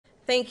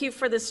Thank you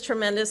for this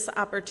tremendous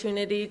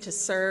opportunity to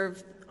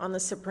serve on the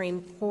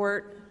Supreme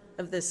Court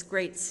of this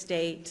great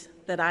state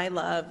that I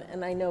love,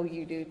 and I know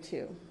you do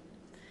too.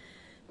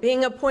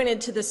 Being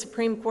appointed to the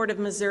Supreme Court of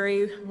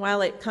Missouri,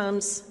 while it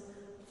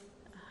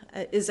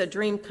is a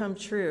dream come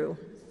true,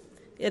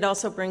 it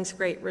also brings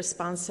great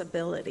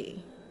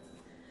responsibility.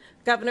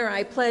 Governor,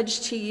 I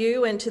pledge to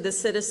you and to the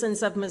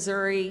citizens of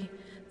Missouri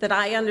that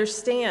I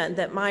understand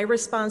that my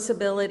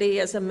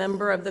responsibility as a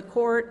member of the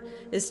court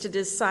is to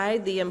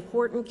decide the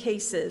important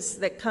cases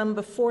that come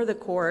before the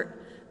court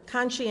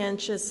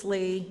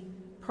conscientiously,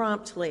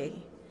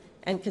 promptly,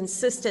 and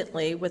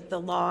consistently with the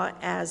law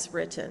as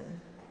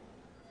written.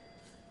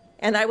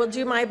 And I will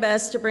do my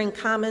best to bring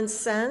common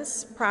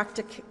sense,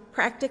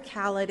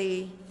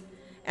 practicality,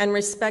 and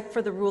respect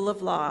for the rule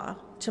of law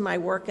to my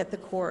work at the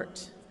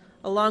court,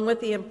 along with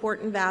the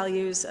important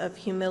values of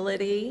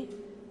humility,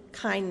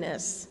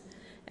 kindness,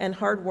 and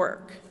hard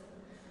work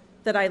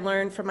that I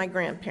learned from my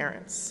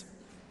grandparents,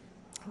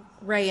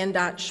 Ray and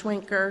Dot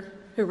Schwenker,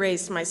 who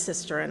raised my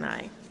sister and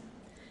I,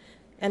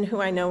 and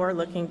who I know are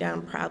looking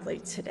down proudly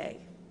today.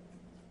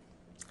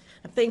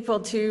 I'm thankful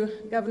to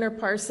Governor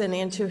Parson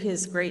and to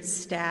his great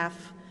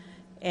staff,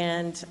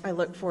 and I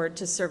look forward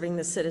to serving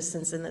the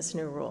citizens in this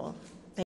new role.